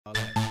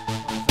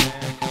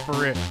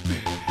for real.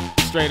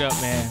 Straight up,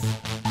 man.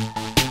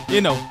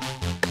 You know,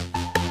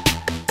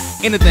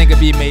 anything could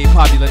be made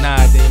popular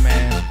nowadays,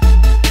 man.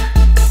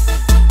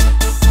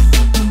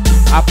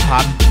 I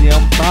popped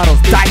them bottles.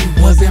 If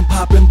we wasn't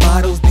popping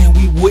bottles, then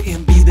we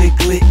wouldn't be the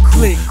Glitt.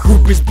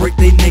 Groupies break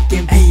their neck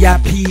in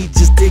VIP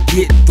just to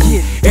get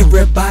through.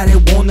 Everybody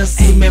wanna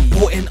seem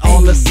important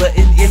all of a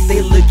sudden if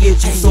they look at you.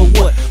 So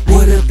what?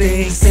 What if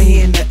they ain't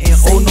saying nothing?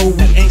 Oh no,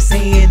 we ain't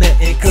saying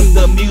nothing, cause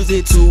the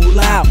music too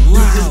loud.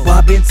 We just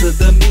bob into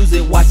the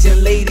music,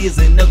 watching ladies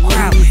in the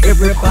crowd.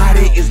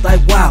 Everybody is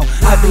like, wow,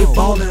 how they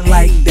ballin'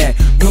 like that?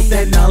 Milk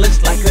that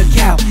knowledge like a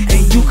cow,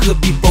 and you could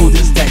be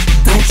folding stacks.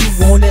 Don't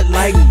you want it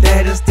like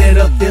that instead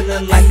of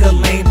feeling like a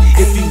lame?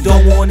 If you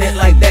don't want it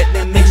like that,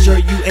 then make sure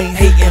you ain't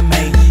hating,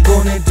 man.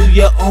 Gonna do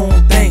your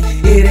own thing,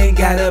 it ain't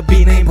gotta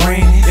be name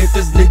brand. If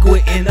it's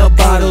liquid in a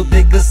bottle,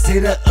 they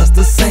consider us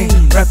the same.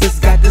 Rappers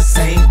got the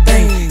same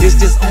thing, it's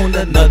just on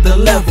another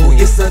level.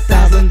 It's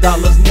 $1,000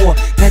 more,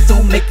 that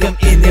don't make them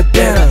any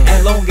better.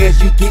 As long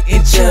as you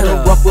getting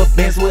cheddar, rubber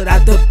bands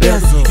without the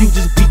bezel. You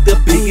just beat the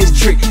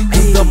biggest trick,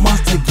 cause the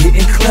monster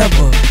getting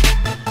clever.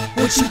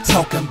 What you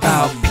talking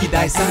about,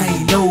 P-Dice? I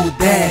ain't know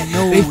that.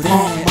 They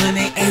want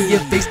money in your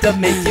face to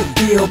make you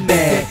feel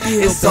bad.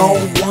 It's all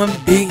one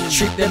big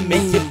trick to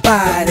make you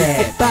buy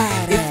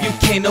that. If you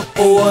can't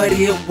afford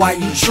it, why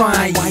you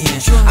trying?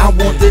 I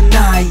won't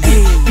deny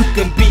it, you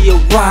can be a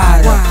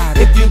rider.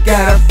 If you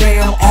got a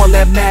fam, all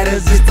that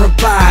matters is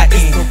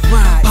providing.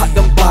 Pop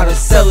them bottles,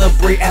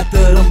 celebrate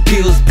after them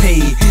bills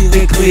paid.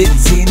 They quit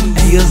 10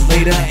 years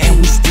later and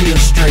we still